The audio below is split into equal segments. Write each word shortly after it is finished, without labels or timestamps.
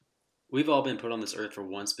We've all been put on this earth for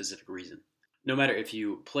one specific reason. No matter if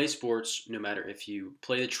you play sports, no matter if you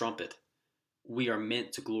play the trumpet, we are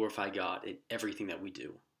meant to glorify God in everything that we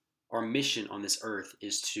do. Our mission on this earth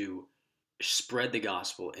is to spread the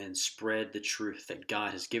gospel and spread the truth that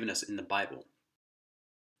God has given us in the Bible.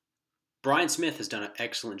 Brian Smith has done an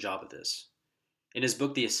excellent job of this. In his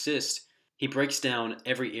book, The Assist, he breaks down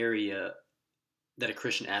every area that a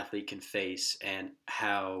Christian athlete can face and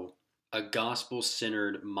how a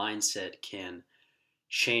gospel-centered mindset can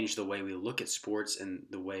change the way we look at sports and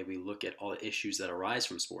the way we look at all the issues that arise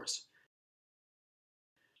from sports.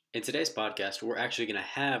 In today's podcast, we're actually going to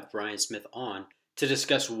have Brian Smith on to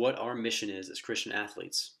discuss what our mission is as Christian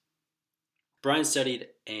athletes. Brian studied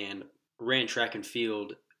and ran track and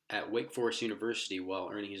field at Wake Forest University while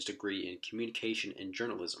earning his degree in communication and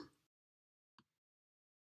journalism.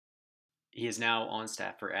 He is now on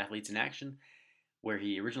staff for Athletes in Action, where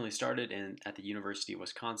he originally started at the University of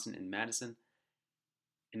Wisconsin in Madison,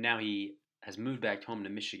 and now he has moved back home to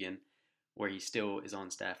Michigan, where he still is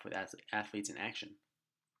on staff with Athletes in Action.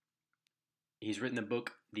 He's written the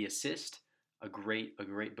book The Assist, a great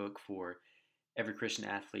book for every Christian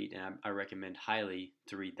athlete, and I recommend highly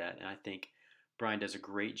to read that. And I think Brian does a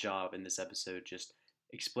great job in this episode just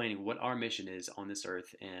explaining what our mission is on this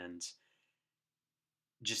earth and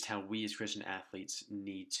just how we as Christian athletes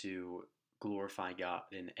need to glorify God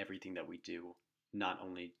in everything that we do, not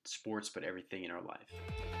only sports, but everything in our life.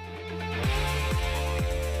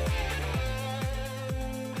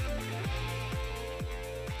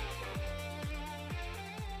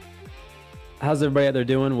 How's everybody out there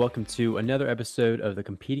doing? Welcome to another episode of the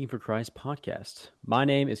Competing for Christ podcast. My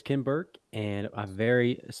name is Ken Burke, and I have a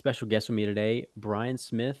very special guest with me today, Brian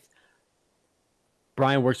Smith.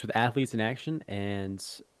 Brian works with Athletes in Action, and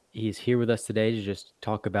he's here with us today to just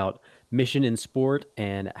talk about mission in sport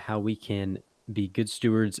and how we can be good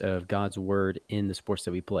stewards of God's word in the sports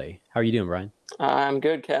that we play. How are you doing, Brian? I'm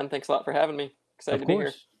good, Ken. Thanks a lot for having me. Excited to be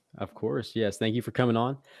here. Of course. Yes. Thank you for coming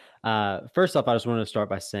on. First off, I just wanted to start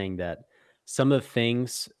by saying that some of the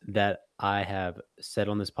things that I have said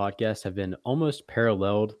on this podcast have been almost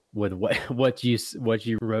paralleled with what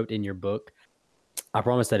you wrote in your book. I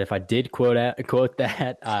promise that if I did quote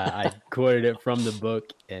that, I quoted it from the book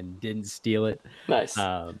and didn't steal it. Nice.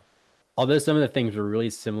 Although some of the things were really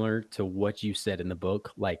similar to what you said in the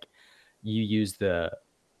book, like you used the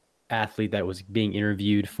athlete that was being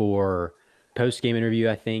interviewed for post-game interview,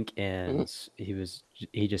 I think, and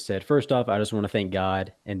he just said, first off, I just want to thank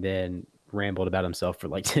God, and then rambled about himself for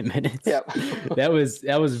like 10 minutes. Yep. That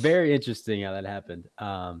was very interesting how that happened.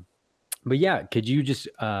 But yeah, could you just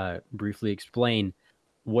briefly explain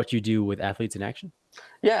what you do with Athletes in Action?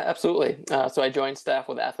 Yeah, absolutely. So I joined staff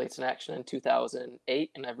with Athletes in Action in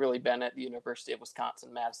 2008, and I've really been at the University of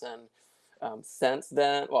Wisconsin-Madison since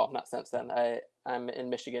then. Well, not since then. I'm in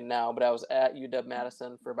Michigan now, but I was at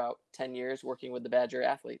UW-Madison for about 10 years working with the Badger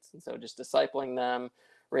athletes. And so just discipling them,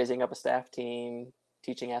 raising up a staff team,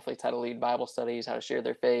 teaching athletes how to lead Bible studies, how to share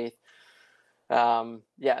their faith. And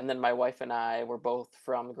then my wife and I were both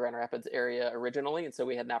from Grand Rapids area originally, and so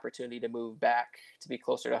we had an opportunity to move back to be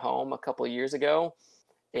closer to home a couple of years ago,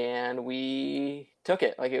 and we took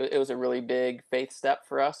it. Like it was a really big faith step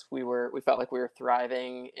for us. We felt like we were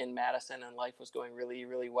thriving in Madison, and life was going really,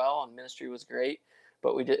 really well, and ministry was great.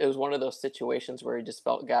 But it was one of those situations where we just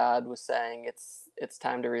felt God was saying it's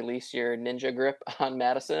time to release your ninja grip on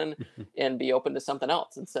Madison and be open to something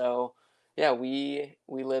else. And so, yeah, we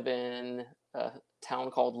live in a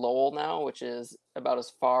town called Lowell now, which is about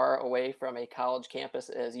as far away from a college campus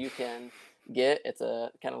as you can get. It's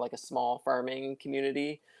a kind of like a small farming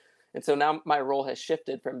community. And so now my role has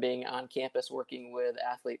shifted from being on campus working with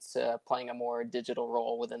athletes to playing a more digital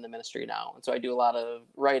role within the ministry now. And so I do a lot of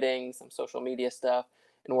writing, some social media stuff,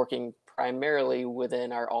 and working primarily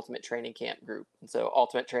within our Ultimate Training Camp group. And so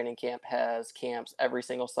Ultimate Training Camp has camps every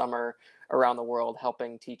single summer around the world,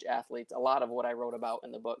 helping teach athletes a lot of what I wrote about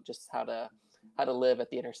in the book, just how to live at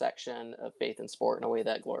the intersection of faith and sport in a way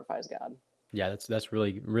that glorifies God. Yeah, that's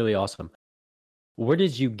really, really awesome. Where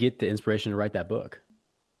did you get the inspiration to write that book?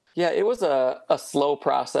 Yeah, it was a slow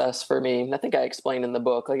process for me. I think I explained in the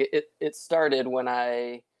book, like it started when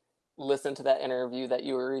I listened to that interview that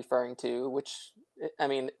you were referring to, which, I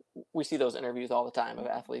mean, we see those interviews all the time of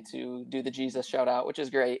athletes who do the Jesus shout out, which is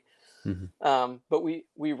great. Mm-hmm. But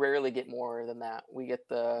we rarely get more than that. We get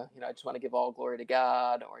I just want to give all glory to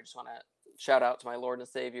God, or I just want to shout out to my Lord and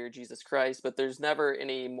Savior, Jesus Christ. But there's never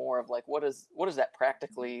any more of like, what does that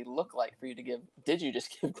practically look like for you to give? Did you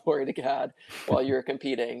just give glory to God while you were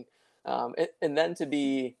competing? And then to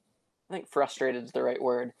be I think frustrated is the right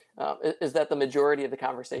word, is that the majority of the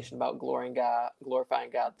conversation about glorifying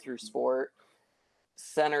God through sport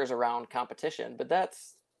centers around competition, but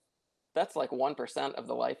that's like 1% of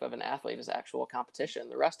the life of an athlete is actual competition.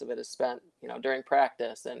 The rest of it is spent, during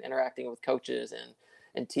practice and interacting with coaches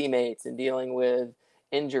and teammates and dealing with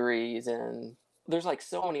injuries. And there's like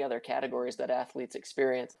so many other categories that athletes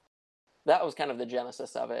experience. That was kind of the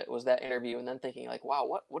genesis of it, was that interview, and then thinking like,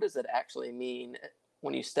 wow, what does it actually mean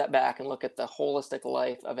when you step back and look at the holistic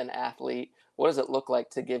life of an athlete? What does it look like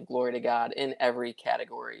to give glory to God in every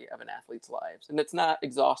category of an athlete's lives? And it's not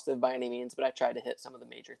exhaustive by any means, but I tried to hit some of the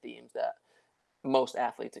major themes that most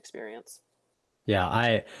athletes experience.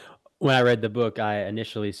 Yeah, when I read the book, I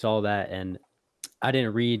initially saw that, and I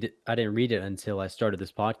didn't read it until I started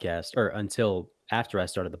this podcast, or until after I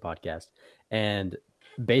started the podcast. And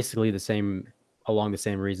basically along the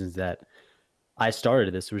same reasons that I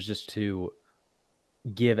started this, was just to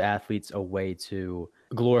give athletes a way to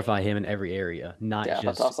glorify him in every area,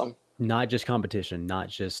 That's awesome. Not just competition, not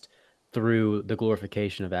just through the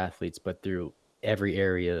glorification of athletes, but through every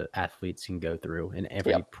area athletes can go through and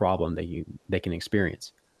every problem they can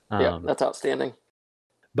experience. Yeah, that's outstanding.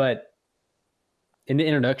 But in the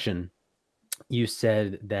introduction, you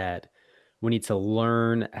said that we need to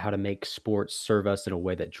learn how to make sports serve us in a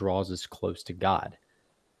way that draws us close to God.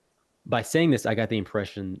 By saying this, I got the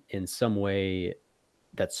impression in some way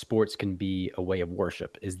that sports can be a way of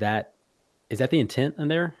worship. Is that the intent in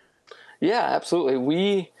there? Yeah,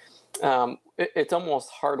 absolutely. It's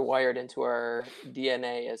almost hardwired into our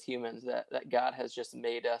DNA as humans that God has just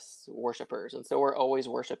made us worshipers. And so we're always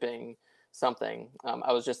worshiping something.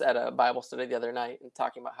 I was just at a Bible study the other night and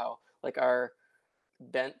talking about how like our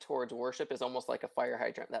bent towards worship is almost like a fire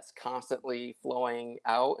hydrant that's constantly flowing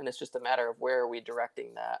out. And it's just a matter of where are we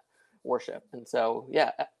directing that worship. And so, yeah,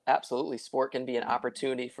 absolutely. Sport can be an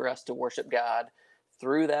opportunity for us to worship God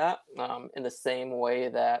through that, in the same way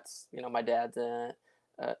that, my dad's an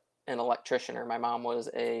electrician, or my mom was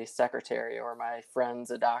a secretary, or my friend's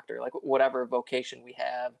a doctor. Like whatever vocation we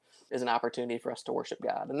have is an opportunity for us to worship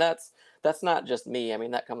God. And that's not just me. I mean,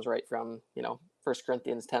 that comes right from, 1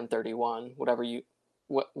 Corinthians 10:31, whether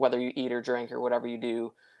you eat or drink or whatever you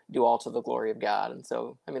do all to the glory of God. And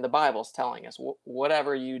so, I mean, the Bible's telling us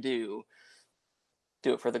whatever you do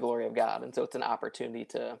it for the glory of God. And so it's an opportunity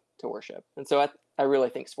to worship. And so I really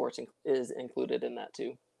think sports is included in that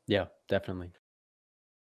too. Yeah, definitely.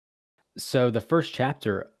 So the first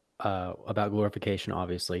chapter about glorification,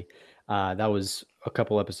 obviously, that was a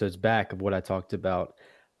couple episodes back of what I talked about.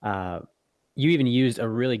 You even used a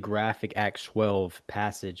really graphic Acts 12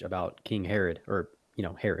 passage about King Herod, or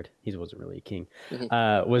Herod. He wasn't really a king.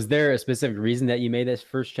 Mm-hmm. Was there a specific reason that you made this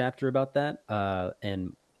first chapter about that,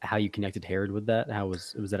 and how you connected Herod with that? How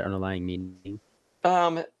was that underlying meaning?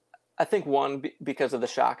 I think one, because of the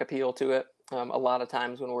shock appeal to it. A lot of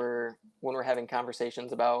times when we're having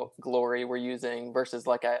conversations about glory, we're using verses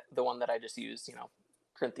like the one that I just used,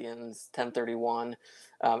 Corinthians 10:31,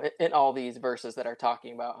 and all these verses that are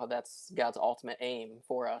talking about how that's God's ultimate aim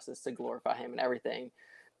for us, is to glorify him and everything.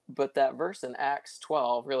 But that verse in Acts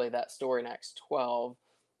 12, really that story in Acts 12,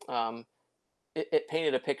 it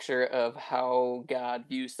painted a picture of how God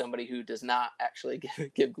views somebody who does not actually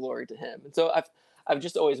give glory to him. And so I've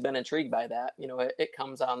just always been intrigued by that. It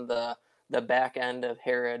comes on the back end of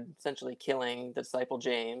Herod essentially killing the disciple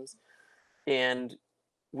James. And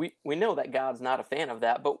we know that God's not a fan of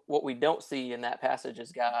that, but what we don't see in that passage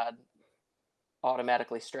is God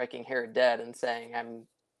automatically striking Herod dead and saying,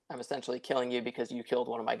 I'm essentially killing you because you killed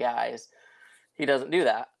one of my guys. He doesn't do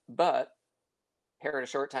that. But Herod, a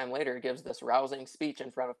short time later, gives this rousing speech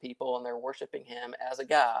in front of people, and they're worshiping him as a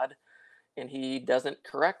god, and he doesn't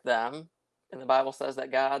correct them. And the Bible says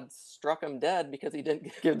that God struck him dead because he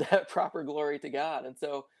didn't give that proper glory to God. And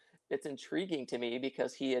so it's intriguing to me,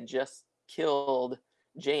 because he had just killed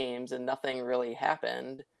James and nothing really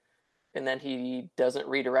happened. And then he doesn't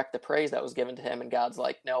redirect the praise that was given to him. And God's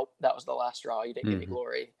like, nope, that was the last straw. You didn't give me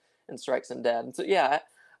glory, and strikes him dead. And so, yeah,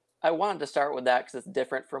 I wanted to start with that because it's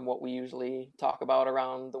different from what we usually talk about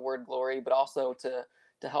around the word glory, but also to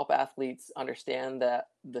help athletes understand that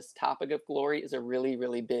this topic of glory is a really,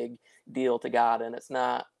 really big deal to God, and it's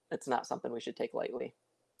not something we should take lightly.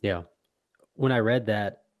 Yeah. When I read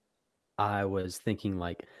that, I was thinking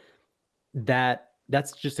like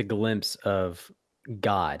that's just a glimpse of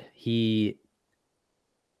God. He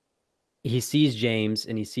sees James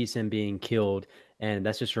and he sees him being killed, and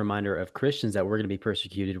that's just a reminder of Christians that we're going to be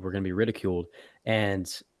persecuted, we're going to be ridiculed,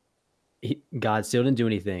 and God still didn't do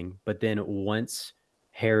anything. But then once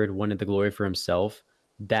Herod wanted the glory for himself,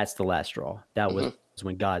 that's the last straw. That was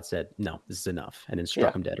when God said, no, this is enough, and then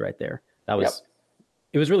struck him dead right there. That was,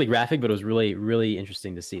 it was really graphic, but it was really, really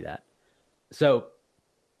interesting to see that. So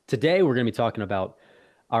today we're going to be talking about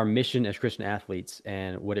our mission as Christian athletes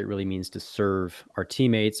and what it really means to serve our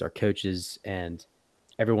teammates, our coaches, and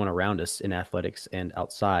everyone around us in athletics and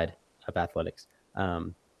outside of athletics.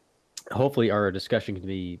 Hopefully our discussion can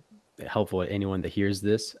be helpful to anyone that hears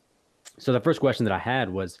this. So the first question that I had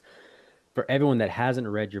was, for everyone that hasn't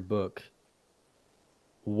read your book,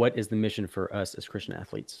 what is the mission for us as Christian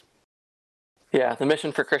athletes? Yeah, the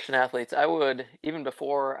mission for Christian athletes. I would, even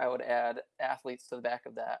before I would add athletes to the back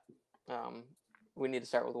of that, we need to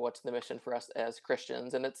start with what's the mission for us as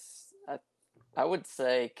Christians. And it's, I would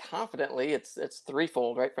say confidently, it's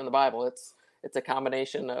threefold right from the Bible. It's a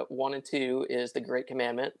combination of 1 and 2 is the great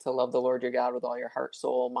commandment to love the Lord your God with all your heart,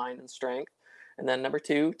 soul, mind, and strength. And then number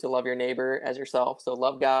 2, to love your neighbor as yourself. So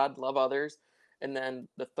love God, love others. And then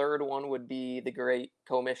the third one would be the great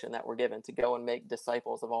commission that we're given to go and make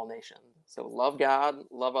disciples of all nations. So love God,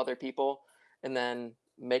 love other people, and then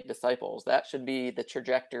make disciples. That should be the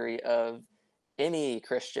trajectory of any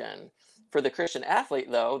Christian. For the Christian athlete,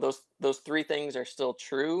 though, those 3 things are still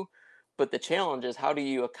true, but the challenge is, how do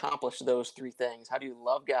you accomplish those 3 things? How do you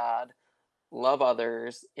love God, love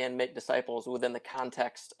others, and make disciples within the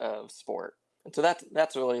context of sport? And so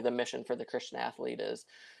that's really the mission for the Christian athlete is,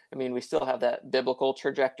 I mean, we still have that biblical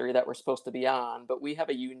trajectory that we're supposed to be on, but we have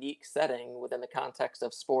a unique setting within the context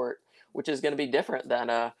of sport, which is going to be different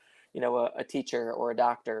than a teacher or a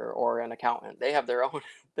doctor or an accountant. They have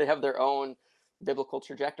their own biblical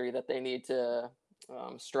trajectory that they need to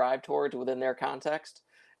strive towards within their context.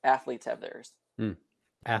 Athletes have theirs.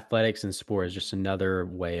 Athletics and sport is just another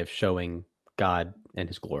way of showing God and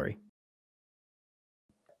his glory.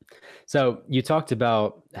 So you talked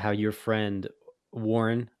about how your friend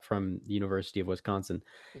Warren from the University of Wisconsin,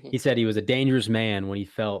 he said he was a dangerous man when he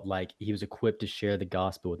felt like he was equipped to share the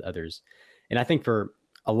gospel with others. And I think for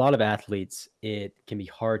a lot of athletes, it can be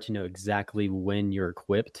hard to know exactly when you're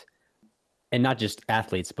equipped, and not just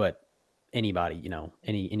athletes, but anybody,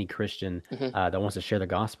 any Christian that wants to share the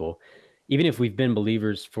gospel. Even if we've been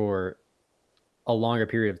believers for a longer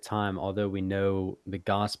period of time, although we know the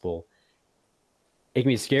gospel, it can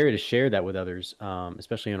be scary to share that with others,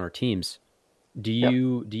 especially on our teams. Do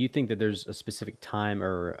you think that there's a specific time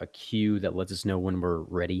or a cue that lets us know when we're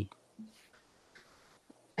ready?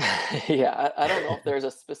 Yeah, I don't know if there's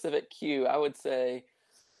a specific cue. I would say,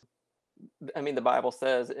 I mean, the Bible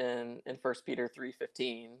says in 1 Peter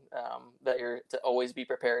 3:15 that you're to always be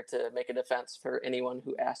prepared to make a defense for anyone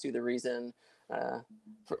who asks you the reason,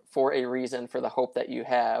 for a reason for the hope that you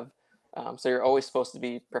have. So you're always supposed to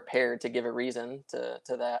be prepared to give a reason to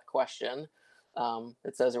that question.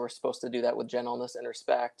 It says that we're supposed to do that with gentleness and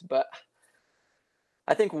respect. But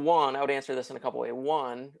I think I would answer this in a couple ways.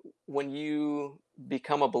 One, when you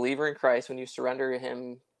become a believer in Christ, when you surrender to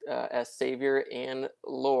him as Savior and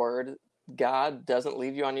Lord, God doesn't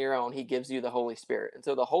leave you on your own. He gives you the Holy Spirit. And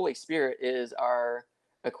so the Holy Spirit is our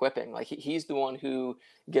equipping. Like he's the one who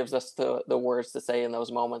gives us the words to say in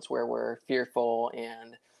those moments where we're fearful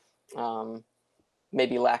and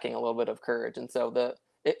maybe lacking a little bit of courage. And so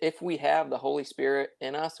if we have the Holy Spirit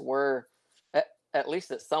in us, we're at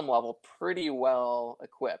least at some level pretty well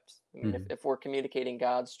equipped. I mean, if we're communicating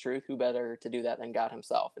God's truth, who better to do that than God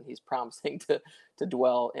himself? And he's promising to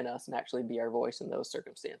dwell in us and actually be our voice in those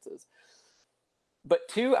circumstances. But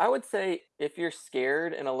 2, I would say, if you're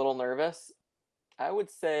scared and a little nervous, I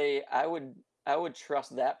would say I would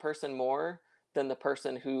trust that person more than the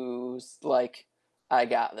person who's like, I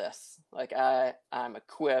got this. Like I'm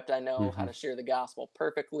equipped. I know how to share the gospel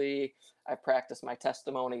perfectly. I've practiced my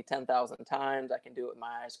testimony 10,000 times. I can do it with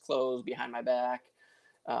my eyes closed, behind my back.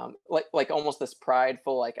 Like almost this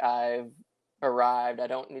prideful, like I've arrived. I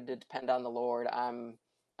don't need to depend on the Lord.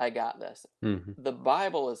 I got this. The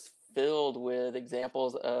Bible is filled with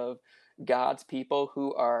examples of God's people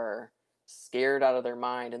who are scared out of their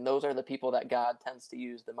mind. And those are the people that God tends to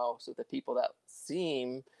use the most, are the people that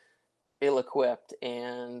seem ill-equipped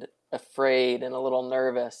and afraid and a little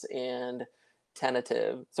nervous and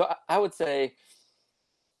tentative. So I would say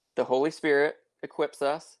the Holy Spirit equips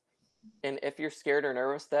us. And if you're scared or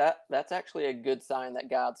nervous, that's actually a good sign that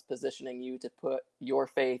God's positioning you to put your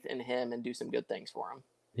faith in him and do some good things for him.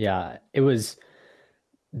 Yeah, it was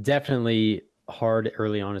definitely hard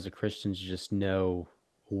early on as a Christian to just know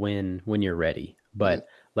when you're ready. But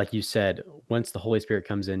like you said, once the Holy Spirit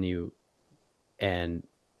comes in you and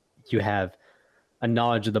you have a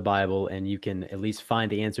knowledge of the Bible and you can at least find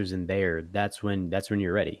the answers in there, that's when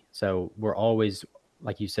you're ready. So we're always,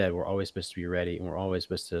 like you said, we're always supposed to be ready, and we're always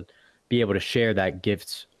supposed to be able to share that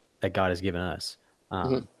gift that God has given us.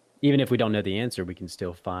 Um, Even if we don't know the answer, we can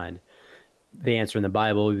still find the answer in the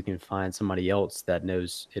Bible. We can find somebody else that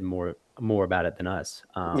knows it more about it than us.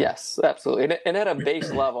 Yes, absolutely. And at a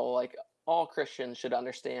base level, like all Christians should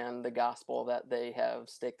understand the gospel that they have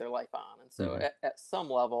staked their life on. And so Mhm. at some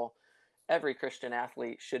level, every Christian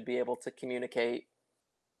athlete should be able to communicate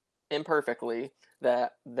imperfectly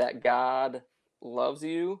that God loves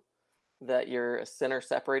you, that you're a sinner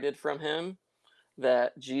separated from him,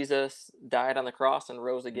 that Jesus died on the cross and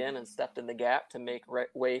rose again and stepped in the gap to make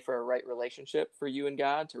way for a right relationship for you and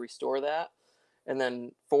God, to restore that. And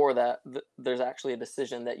then for that, there's actually a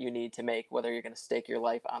decision that you need to make, whether you're going to stake your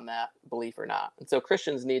life on that belief or not. And so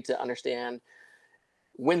Christians need to understand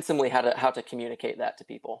winsomely how to communicate that to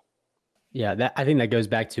people. Yeah, I think that goes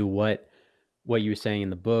back to what you were saying in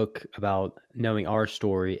the book about knowing our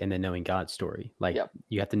story and then knowing God's story. Like, Yep.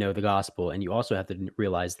 you have to know the gospel, and you also have to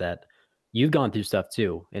realize that you've gone through stuff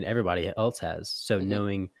too, and everybody else has. So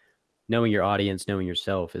knowing your audience, knowing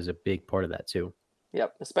yourself is a big part of that too.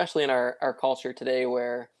 Yep. Especially in our culture today,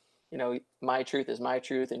 where, my truth is my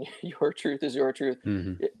truth and your truth is your truth.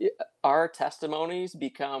 Mhm. Our testimonies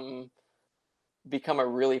become a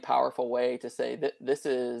really powerful way to say that this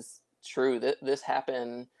is true, that this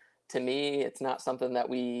happened to me. It's not something that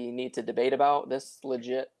we need to debate about. This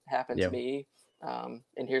legit happened to Yep. me,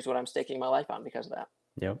 and here's what I'm staking my life on because of that.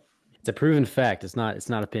 Yep. It's a proven fact. It's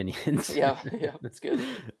not opinions. Yeah, that's good.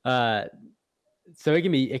 So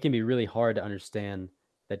it can be really hard to understand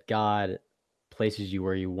that God places you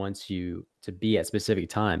where he wants you to be at specific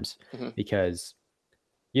times, Mhm. because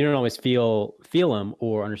you don't always feel him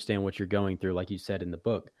or understand what you're going through, like you said in the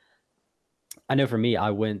book. I know for me, I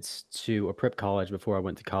went to a prep college before I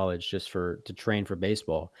went to college just to train for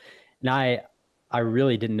baseball. And I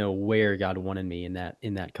really didn't know where God wanted me in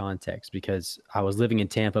that context, because I was living in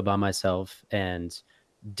Tampa by myself and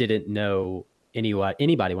didn't know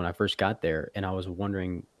anybody when I first got there. And I was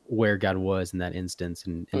wondering where God was in that instance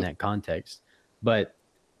and in that context. But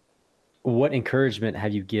what encouragement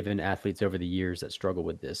have you given athletes over the years that struggle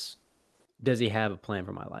with this? Does he have a plan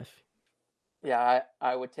for my life? Yeah,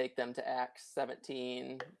 I would take them to Acts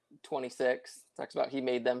 17:26. Talks about he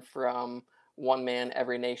made them from one man,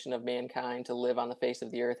 every nation of mankind, to live on the face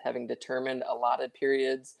of the earth, having determined allotted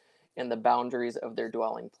periods and the boundaries of their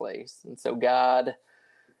dwelling place. And so God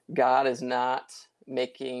is not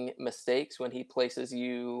making mistakes when he places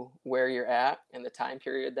you where you're at, in the time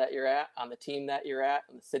period that you're at, on the team that you're at,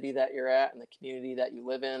 in the city that you're at, in the community that you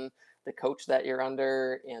live in, the coach that you're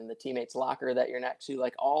under, and the teammates locker that you're next to.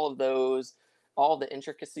 Like all the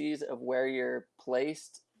intricacies of where you're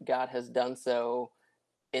placed, God has done so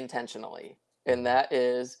intentionally. And that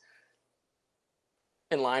is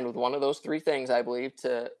in line with one of those three things, I believe: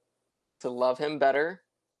 to love him better,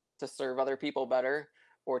 to serve other people better,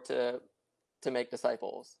 or to make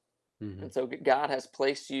disciples. Mm-hmm. And so God has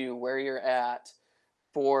placed you where you're at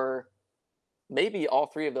for maybe all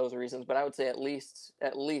three of those reasons, but I would say at least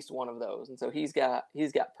one of those. And so he's got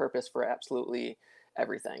purpose for absolutely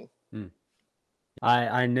everything.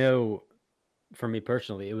 I know for me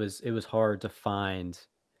personally, it was hard to find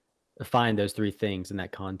those three things in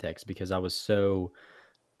that context, because I was so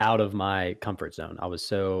out of my comfort zone. I was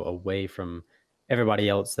so away from everybody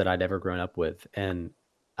else that I'd ever grown up with. And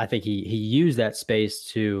I think he used that space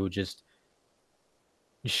to just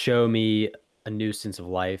show me a new sense of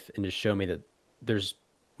life and to show me that there's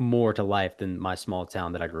more to life than my small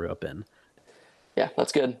town that I grew up in. Yeah,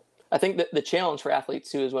 that's good. I think that the challenge for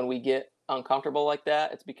athletes too is when we get uncomfortable like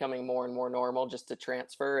that, it's becoming more and more normal just to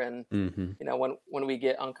transfer. And Mm-hmm. when we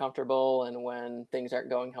get uncomfortable and when things aren't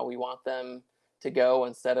going how we want them to go,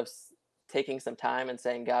 instead of taking some time and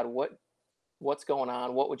saying, God, what's going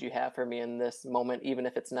on? What would you have for me in this moment, even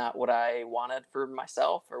if it's not what I wanted for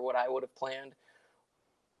myself or what I would have planned?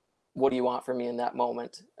 What do you want from me in that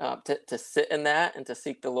moment? To sit in that and to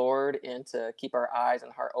seek the Lord and to keep our eyes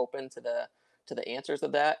and heart open to the answers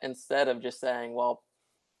of that, instead of just saying, well,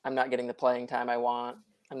 I'm not getting the playing time I want,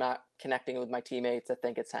 I'm not connecting with my teammates, I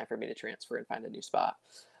think it's time for me to transfer and find a new spot.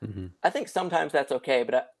 Mm-hmm. I think sometimes that's okay,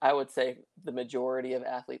 but I would say the majority of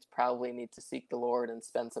athletes probably need to seek the Lord and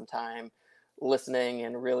spend some time listening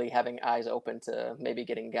and really having eyes open to maybe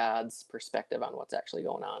getting God's perspective on what's actually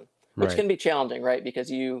going on, which Right. can be challenging, right? Because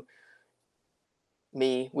we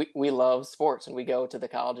love sports and we go to the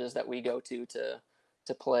colleges that we go to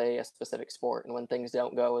play a specific sport. And when things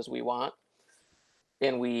don't go as we want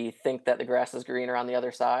and we think that the grass is greener on the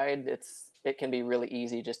other side, it can be really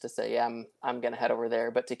easy just to say, yeah, I'm going to head over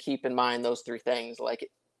there. But to keep in mind those three things,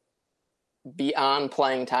 like beyond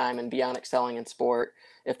playing time and beyond excelling in sport,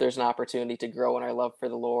 if there's an opportunity to grow in our love for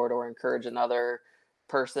the Lord or encourage another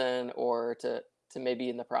person or to maybe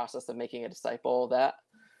in the process of making a disciple,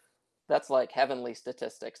 that's like heavenly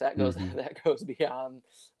statistics. That goes that goes beyond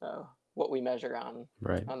what we measure on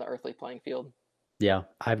the earthly playing field. Yeah,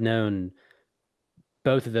 I've known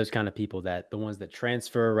both of those kind of people, that the ones that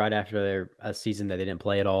transfer right after a season that they didn't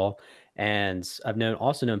play at all, and I've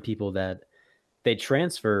also known people that they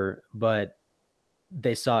transfer, but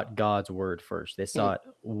they sought God's word first. They sought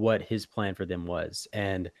what his plan for them was,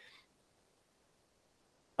 and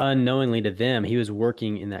unknowingly to them, he was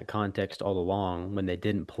working in that context all along when they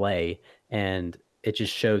didn't play, and it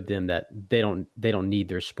just showed them that they don't need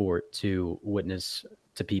their sport to witness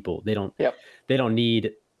to people. They don't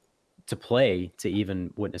need to play to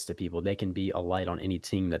even witness to people. They can be a light on any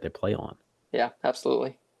team that they play on. Yeah,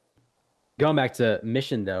 absolutely. Going back to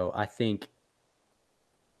mission, though, I think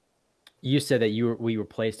you said that we were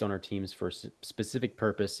placed on our teams for a specific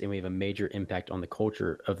purpose, and we have a major impact on the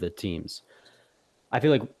culture of the teams. I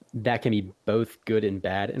feel like that can be both good and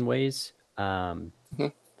bad in ways.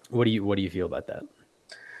 What do you feel about that?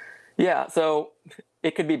 Yeah, so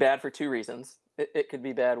it could be bad for two reasons. It could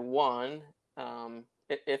be bad. One,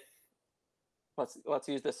 if let's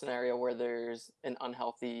use this scenario where there's an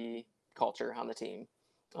unhealthy culture on the team,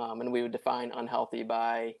 and we would define unhealthy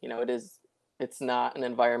by, it's not an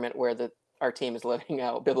environment where our team is living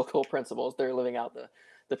out biblical principles. They're living out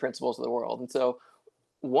the principles of the world. And so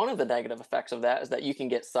one of the negative effects of that is that you can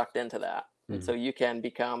get sucked into that. And so you can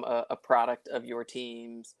become a product of your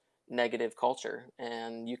team's negative culture,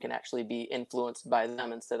 and you can actually be influenced by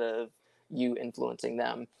them instead of you influencing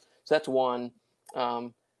them. So that's one.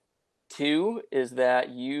 Two is that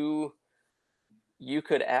you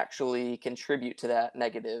could actually contribute to that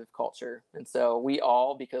negative culture. And so we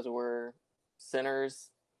all, because we're sinners,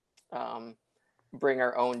 bring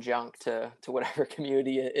our own junk to whatever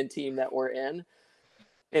community and team that we're in.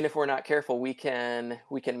 And if we're not careful, we can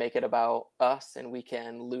make it about us, and we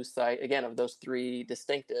can lose sight again of those three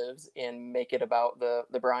distinctives and make it about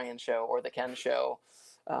the Brian show or the Ken show,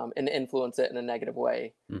 and influence it in a negative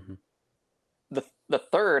way. The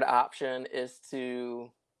third option is to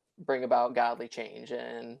bring about godly change,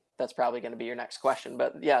 and that's probably going to be your next question.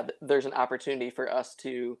 But yeah, there's an opportunity for us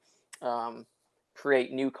to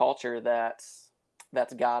create new culture that's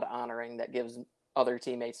God honoring, that gives other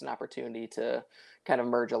teammates an opportunity to kind of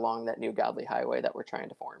merge along that new godly highway that we're trying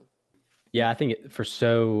to form. Yeah, I think for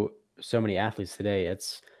so many athletes today,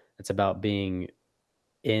 it's about being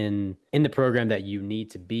in the program that you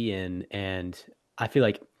need to be in, and I feel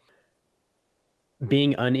like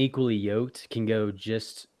being unequally yoked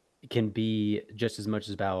can be just as much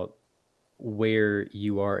about where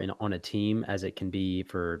you are on a team as it can be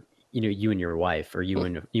for you and your wife, or you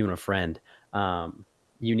and a friend.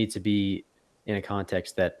 You need to be in a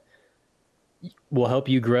context that will help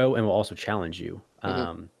you grow and will also challenge you.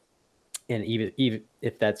 And even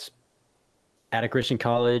if that's at a Christian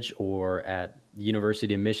college or at the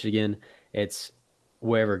University of Michigan, it's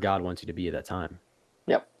wherever God wants you to be at that time.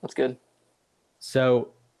 Yep, that's good.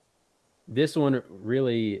 So this one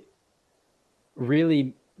really,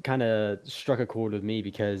 really kind of struck a chord with me,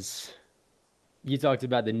 because you talked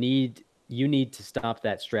about you need to stop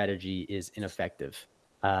that strategy is ineffective.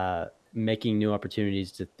 Making new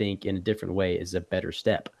opportunities to think in a different way is a better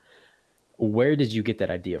step. Where did you get that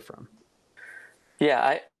idea from?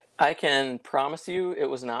 Yeah, I can promise you it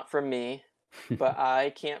was not from me, but I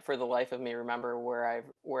can't for the life of me remember where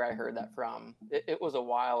I heard that from. It was a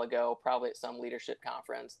while ago, probably at some leadership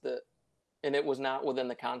conference, and it was not within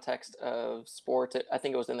the context of sports. I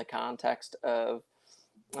think it was in the context of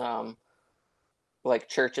like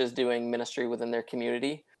churches doing ministry within their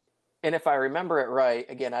community. And if I remember it right,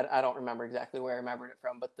 again, I don't remember exactly where I remembered it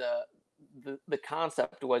from, but the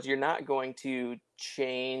concept was, you're not going to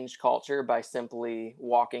change culture by simply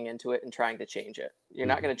walking into it and trying to change it. You're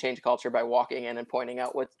not going to change culture by walking in and pointing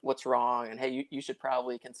out what's wrong, and hey, you should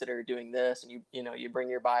probably consider doing this, and you bring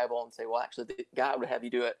your Bible and say, well, actually God would have you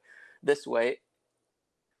do it this way.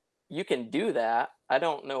 You can do that. I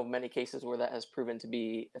don't know many cases where that has proven to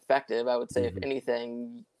be effective. I would say if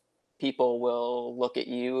anything, people will look at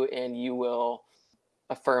you and you will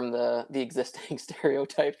affirm the existing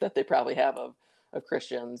stereotype that they probably have of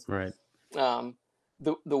Christians. Right.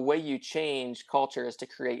 The way you change culture is to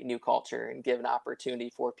create new culture and give an opportunity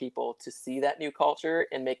for people to see that new culture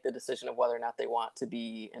and make the decision of whether or not they want to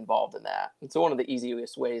be involved in that. And so one of the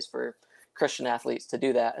easiest ways for Christian athletes to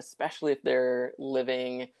do that, especially if they're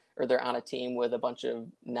living or they're on a team with a bunch of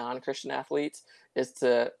non-Christian athletes, is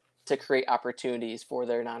to create opportunities for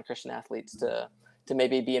their non-Christian athletes to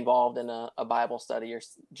maybe be involved in a Bible study or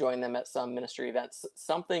join them at some ministry events,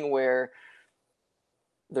 something where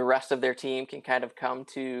the rest of their team can kind of come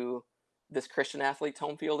to this Christian athlete's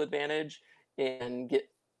home field advantage and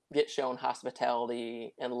get shown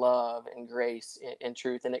hospitality and love and grace and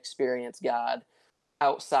truth and experience God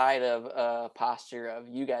outside of a posture of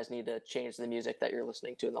you guys need to change the music that you're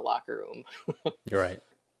listening to in the locker room. You're right.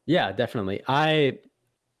 Yeah, definitely. I,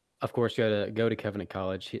 of course, go to Covenant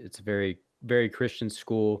College. It's a very, very Christian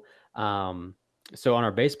school. So on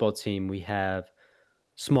our baseball team, we have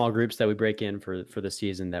small groups that we break in for the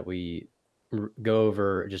season that we go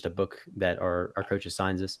over just a book that our coach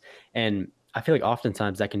assigns us. And I feel like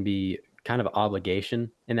oftentimes that can be kind of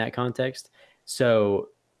obligation in that context. So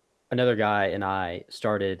another guy and I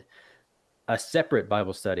started a separate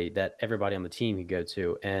Bible study that everybody on the team could go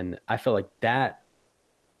to. And I felt like that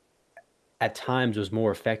at times was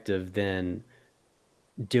more effective than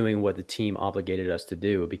doing what the team obligated us to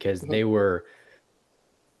do, because they were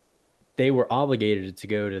obligated to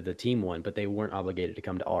go to the team one, but they weren't obligated to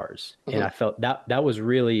come to ours. And I felt that was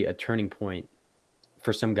really a turning point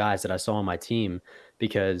for some guys that I saw on my team,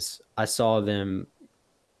 because I saw them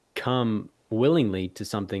come willingly to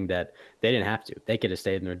something that they didn't have to. They could have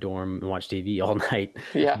stayed in their dorm and watched TV all night.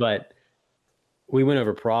 Yeah. But we went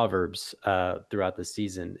over Proverbs throughout the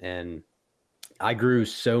season, and I grew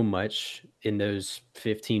so much in those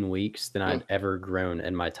 15 weeks than I'd ever grown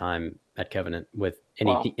in my time at Covenant with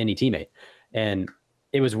any teammate. And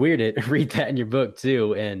it was weird to read that in your book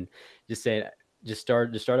too, and just say, just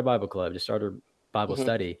start a Bible club, just start a Bible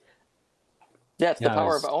study. Yeah, it's the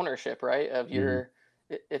power of ownership, right? Of your,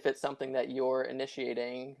 if it's something that you're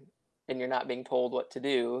initiating and you're not being told what to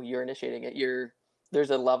do, you're initiating it. There's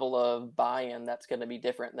a level of buy-in that's going to be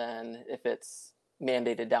different than if it's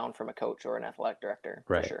mandated down from a coach or an athletic director.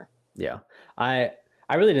 Right. For sure. Yeah. I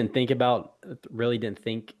really didn't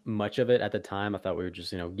think much of it at the time. I thought we were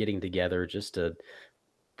just, getting together just to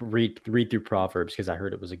read through Proverbs, because I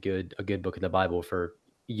heard it was a good book of the Bible for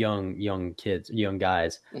young kids, young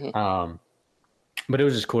guys. But it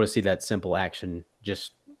was just cool to see that simple action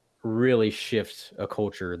just really shift a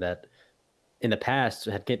culture that in the past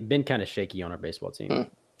had been kind of shaky on our baseball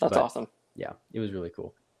team. That's awesome. Yeah, it was really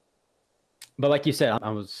cool. But like you said,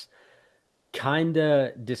 I was kind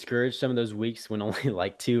of discouraged some of those weeks when only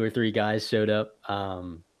like 2 or 3 guys showed up.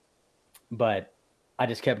 But I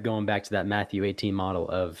just kept going back to that Matthew 18 model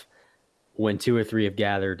of when 2 or 3 have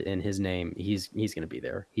gathered in his name, he's going to be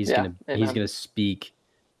there. He's going to speak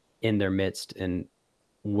in their midst, and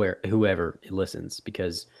whoever listens,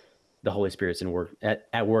 because the Holy Spirit's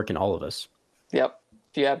at work in all of us. Yep.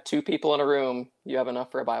 If you have 2 people in a room, you have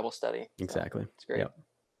enough for a Bible study. Exactly. It's great. Yep.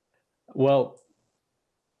 Well,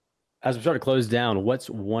 as we start to close down, what's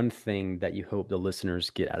one thing that you hope the listeners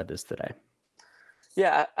get out of this today?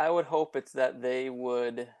 Yeah, I would hope it's that they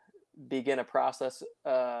would begin a process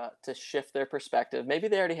to shift their perspective. Maybe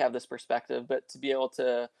they already have this perspective, but to be able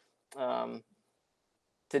to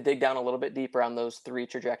dig down a little bit deeper on those 3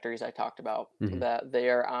 trajectories I talked about, that they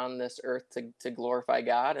are on this earth to glorify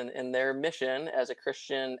God, and their mission as a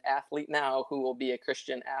Christian athlete now, who will be a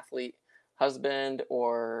Christian athlete, husband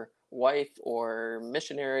or wife or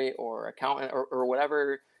missionary or accountant or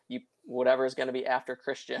whatever is going to be after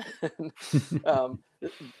Christian.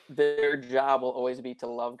 Their job will always be to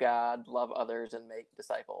love God, love others, and make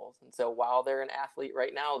disciples. And so while they're an athlete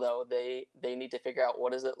right now, though, they need to figure out,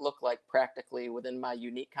 what does it look like practically within my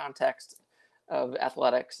unique context of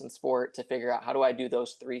athletics and sport, to figure out, how do I do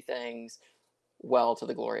those 3 things well to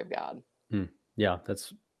the glory of God? Yeah,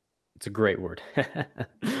 it's a great word.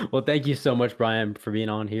 Well, thank you so much, Brian, for being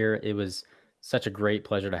on here. It was such a great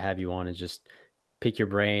pleasure to have you on and just pick your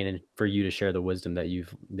brain, and for you to share the wisdom that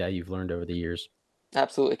you've learned over the years.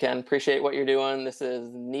 Absolutely, Ken. Appreciate what you're doing. This is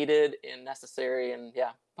needed and necessary, and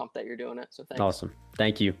pumped that you're doing it. So thanks. Awesome.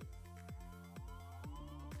 Thank you.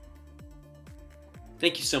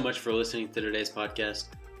 Thank you so much for listening to today's podcast.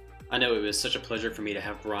 I know it was such a pleasure for me to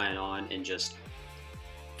have Brian on, and just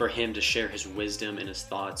for him to share his wisdom and his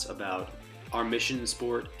thoughts about our mission in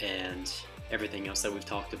sport and everything else that we've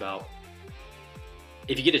talked about.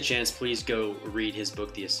 If you get a chance, please go read his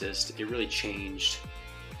book, The Assist. It really changed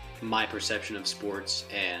my perception of sports,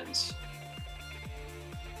 and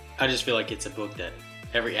I just feel like it's a book that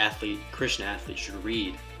every athlete, Christian athlete, should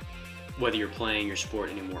read, whether you're playing your sport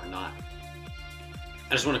anymore or not.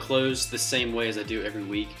 I just want to close the same way as I do every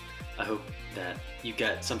week. I hope that you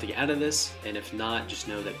got something out of this, and if not, just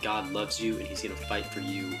know that God loves you and He's going to fight for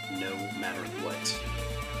you no matter what.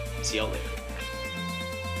 See y'all later.